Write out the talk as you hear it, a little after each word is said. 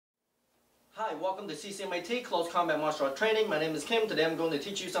Hi, welcome to CCMAT, Close Combat Martial Art Training. My name is Kim. Today I'm going to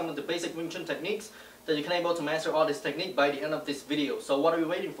teach you some of the basic Wing Chun techniques that you can able to master all this technique by the end of this video. So what are you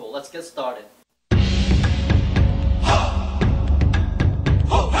waiting for? Let's get started.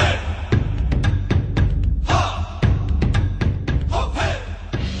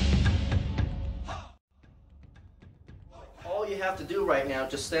 All you have to do right now,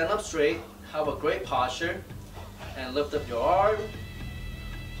 just stand up straight, have a great posture, and lift up your arm.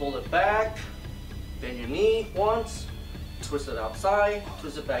 Pull it back, bend your knee once, twist it outside,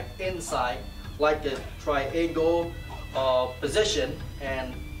 twist it back inside, like a triangle position.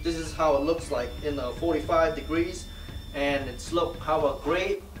 And this is how it looks like in 45 degrees. And it's have a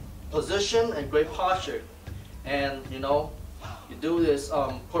great position and great posture. And you know, you do this,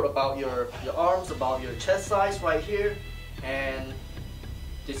 put about your arms about your chest size right here. And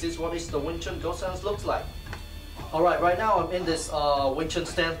this is what the Wing Chun Go stance looks like. Alright, right now I'm in this Wing Chun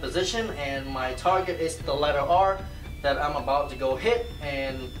stance position, and my target is the letter R that I'm about to go hit.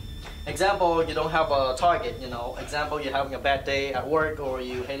 And example, you don't have a target, you know. Example, you're having a bad day at work, or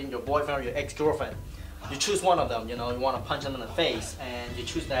you're hating your boyfriend or your ex-girlfriend. You choose one of them, you know, you want to punch them in the face, and you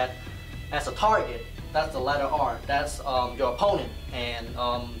choose that as a target. That's the letter R. That's your opponent. And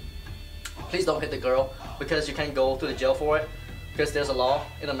please don't hit the girl, because you can go to the jail for it, because there's a law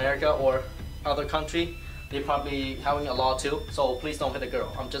in America or other country. They're probably having a law too, so please don't hit a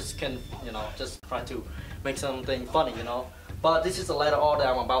girl. I'm just just trying to make something funny, you know. But this is the letter R that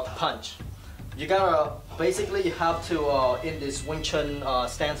I'm about to punch. You gotta, basically you have to, in this Wing Chun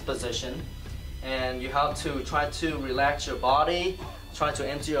stance position, and you have to try to relax your body, try to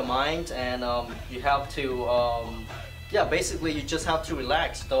empty your mind, and you have to, yeah, basically you just have to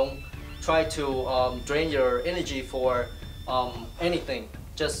relax. Don't try to drain your energy for anything.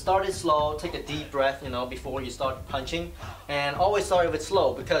 Just start it slow, take a deep breath, you know, before you start punching, and always start with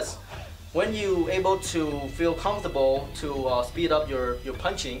slow, because when you able to feel comfortable to speed up your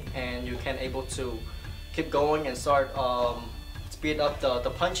punching, and you can able to keep going and start speed up the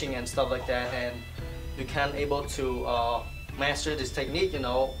punching and stuff like that, and you can able to master this technique, you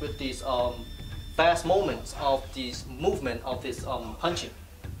know, with these fast moments of this movement of this punching.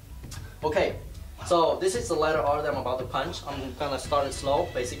 Okay. So this is the letter R that I'm about to punch. I'm gonna start it slow,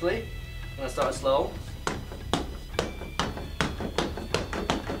 basically. I'm gonna start it slow.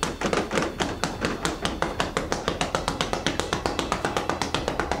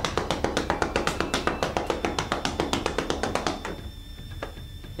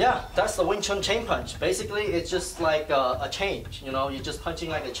 Yeah, that's the Wing Chun chain punch. Basically, it's just like a chain. You know, you're just punching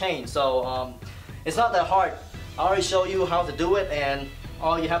like a chain. So it's not that hard. I already showed you how to do it, and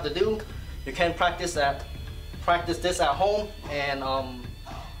all you have to do, you can practice this at home. And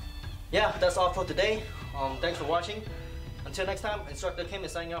yeah, that's all for today. Thanks for watching. Until next time, Instructor Kim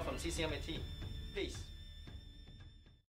is signing off from CCMAT. Peace.